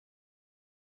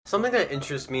Something that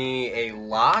interests me a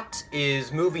lot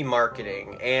is movie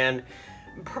marketing, and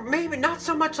maybe not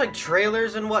so much like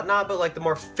trailers and whatnot, but like the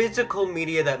more physical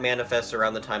media that manifests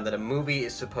around the time that a movie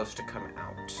is supposed to come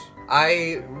out.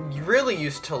 I really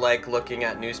used to like looking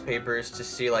at newspapers to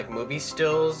see like movie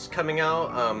stills coming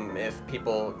out, if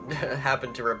people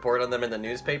happen to report on them in the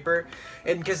newspaper,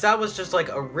 and because that was just like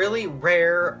a really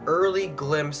rare early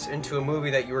glimpse into a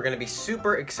movie that you were going to be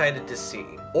super excited to see.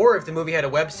 Or if the movie had a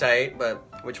website, but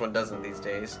which one doesn't these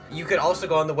days, you could also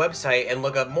go on the website and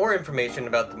look up more information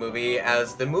about the movie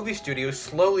as the movie studio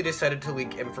slowly decided to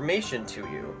leak information to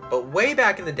you. But way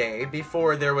back in the day,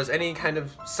 before there was any kind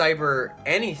of cyber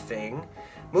anything,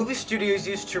 movie studios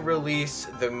used to release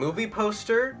the movie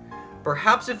poster,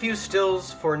 perhaps a few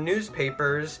stills for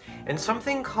newspapers, and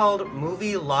something called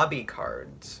movie lobby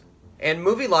cards. And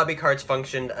movie lobby cards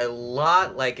functioned a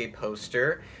lot like a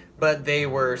poster, but they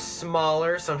were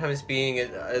smaller, sometimes being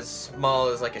as small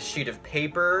as like a sheet of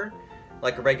paper,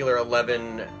 like a regular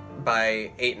 11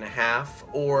 by 8.5,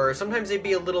 or sometimes they'd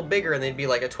be a little bigger and they'd be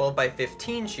like a 12 by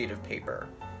 15 sheet of paper.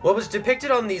 What was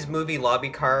depicted on these movie lobby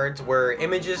cards were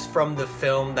images from the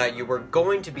film that you were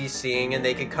going to be seeing, and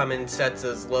they could come in sets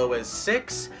as low as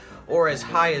 6 or as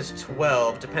high as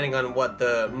 12, depending on what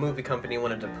the movie company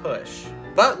wanted to push.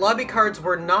 But lobby cards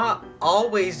were not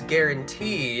always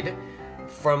guaranteed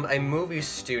from a movie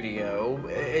studio.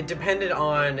 It depended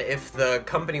on if the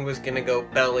company was gonna go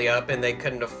belly up and they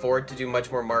couldn't afford to do much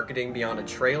more marketing beyond a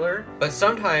trailer. But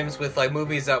sometimes with like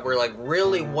movies that were like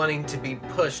really wanting to be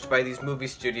pushed by these movie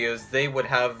studios, they would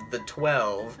have the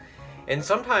 12. And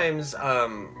sometimes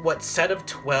what set of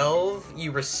 12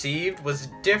 you received was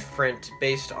different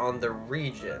based on the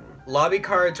region. Lobby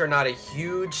cards are not a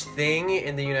huge thing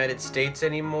in the United States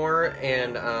anymore,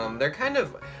 and they're kind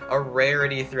of a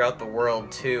rarity throughout the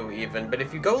world too, even. But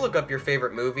if you go look up your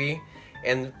favorite movie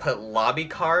and put lobby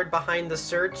card behind the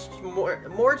search,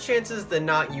 more chances than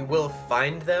not you will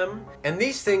find them. And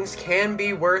these things can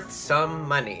be worth some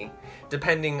money,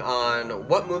 depending on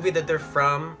what movie that they're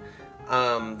from,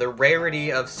 the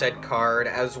rarity of said card,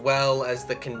 as well as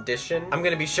the condition. I'm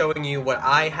going to be showing you what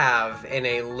I have in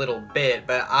a little bit,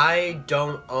 but I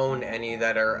don't own any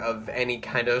that are of any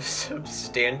kind of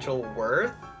substantial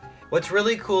worth. What's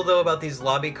really cool though about these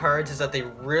lobby cards is that they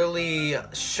really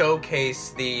showcase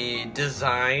the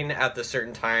design at the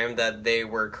certain time that they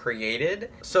were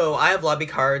created. So I have lobby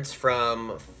cards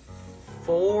from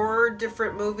 4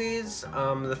 different movies.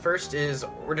 The first is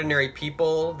Ordinary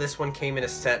People. This one came in a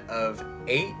set of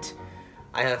 8.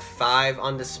 I have 5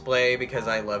 on display because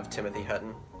I love Timothy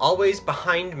Hutton. Always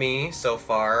behind me so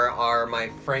far are my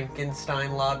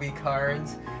Frankenstein lobby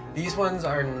cards. These ones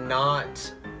are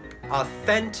not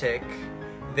authentic.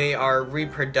 They are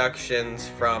reproductions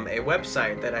from a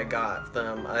website that I got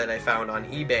them, that I found on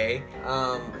eBay.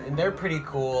 And they're pretty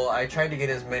cool. I tried to get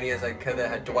as many as I could that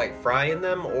had Dwight Fry in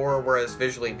them or were as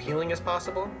visually appealing as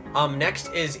possible.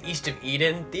 Next is East of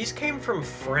Eden. These came from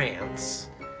France.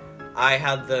 I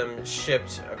had them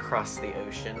shipped across the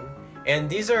ocean. And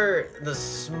these are the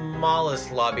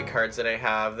smallest lobby cards that I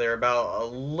have. They're about a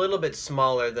little bit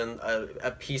smaller than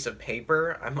a piece of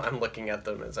paper. I'm looking at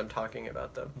them as I'm talking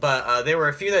about them. But there were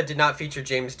a few that did not feature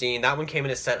James Dean. That one came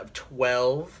in a set of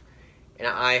 12. And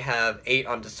I have 8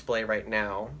 on display right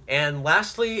now. And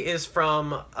lastly is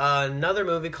from another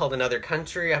movie called Another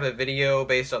Country. I have a video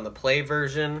based on the play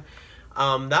version.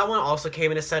 That one also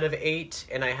came in a set of 8.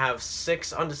 And I have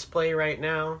 6 on display right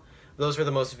now. Those were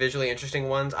the most visually interesting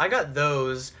ones. I got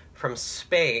those from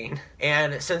Spain,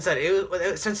 and since it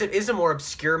is a more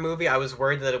obscure movie, I was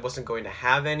worried that it wasn't going to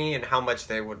have any and how much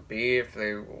they would be if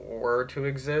they were to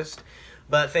exist.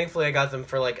 But thankfully I got them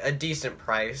for like a decent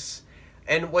price.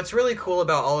 And what's really cool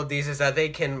about all of these is that they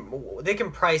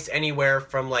can price anywhere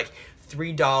from like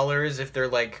 $3 if they're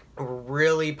like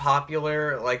really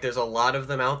popular, like there's a lot of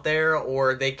them out there,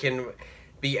 or they can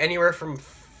be anywhere from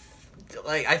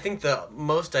like, I think the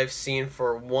most I've seen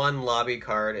for one lobby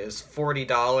card is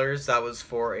 $40. That was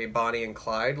for a Bonnie and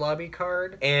Clyde lobby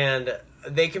card. And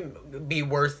they can be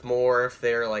worth more if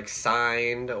they're like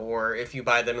signed or if you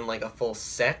buy them in like a full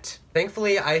set.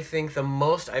 Thankfully, I think the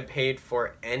most I paid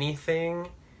for anything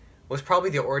was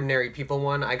probably the Ordinary People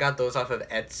one. I got those off of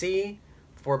Etsy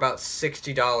for about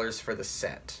 $60 for the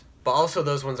set. But also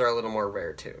those ones are a little more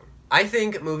rare too. I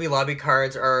think movie lobby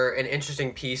cards are an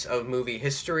interesting piece of movie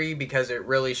history because it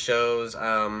really shows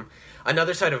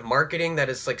another side of marketing that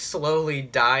is like slowly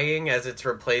dying as it's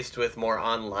replaced with more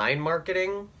online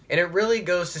marketing. And it really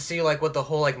goes to see like what the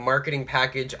whole like marketing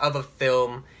package of a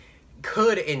film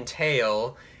could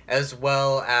entail, as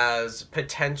well as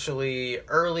potentially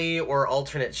early or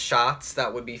alternate shots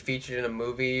that would be featured in a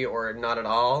movie or not at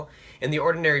all. In the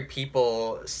Ordinary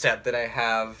People set that I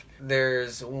have,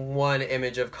 there's one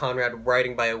image of Conrad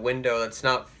writing by a window that's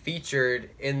not featured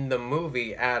in the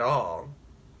movie at all.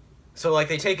 So, like,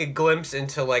 they take a glimpse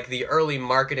into, like, the early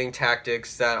marketing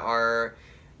tactics that are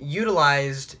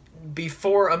utilized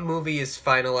before a movie is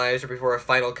finalized or before a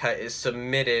final cut is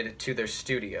submitted to their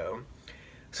studio.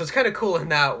 So it's kind of cool in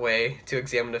that way to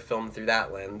examine a film through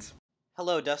that lens.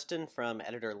 Hello, Dustin from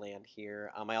Editorland here.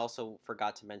 I also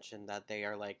forgot to mention that they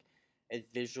are like a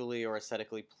visually or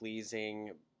aesthetically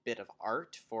pleasing bit of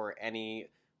art for any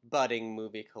budding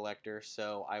movie collector,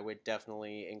 so I would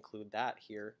definitely include that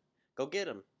here. Go get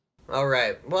them.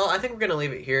 Alright, well, I think we're going to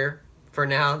leave it here for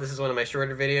now. This is one of my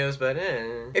shorter videos, but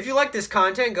If you like this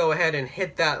content, go ahead and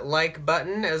hit that like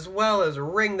button, as well as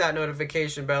ring that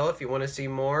notification bell if you want to see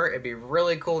more. It'd be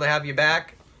really cool to have you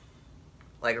back.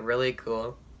 Like, really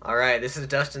cool. Alright, this is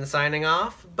Dustin signing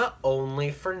off, but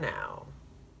only for now.